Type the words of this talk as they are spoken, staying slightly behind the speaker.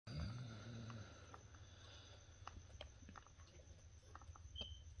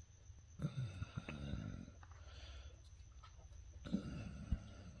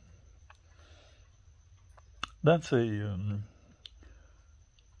That's a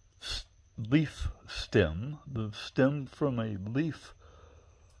leaf stem, the stem from a leaf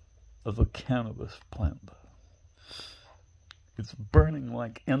of a cannabis plant. It's burning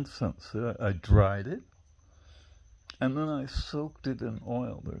like incense. I dried it, and then I soaked it in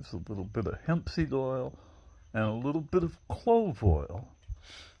oil. There's a little bit of hemp seed oil and a little bit of clove oil,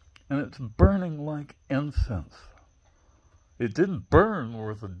 and it's burning like incense. It didn't burn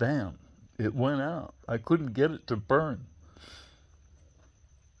worth a damn. It went out. I couldn't get it to burn.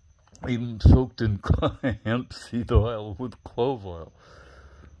 Even soaked in hemp seed oil with clove oil.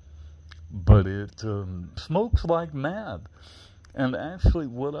 But it smokes like mad. And actually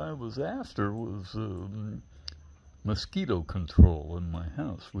what I was after was mosquito control in my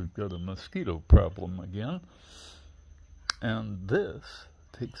house. We've got a mosquito problem again. And this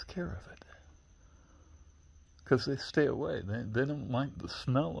takes care of it. Because they stay away. They don't like the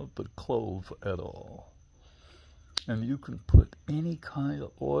smell of the clove at all. And you can put any kind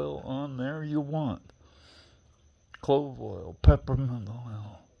of oil on there you want. Clove oil, peppermint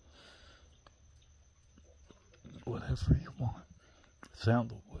oil, whatever you want.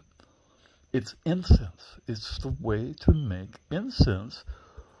 Sandalwood. It's incense. It's the way to make incense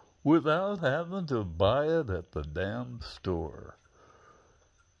without having to buy it at the damn store.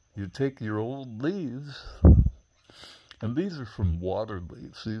 You take your old leaves, and these are from water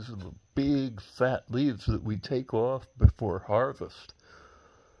leaves. These are the big, fat leaves that we take off before harvest.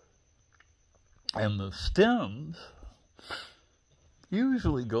 And the stems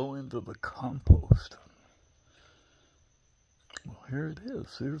usually go into the compost. Well, here it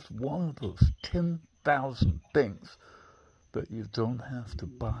is. Here's one of those 10,000 things that you don't have to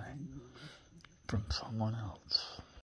buy from someone else.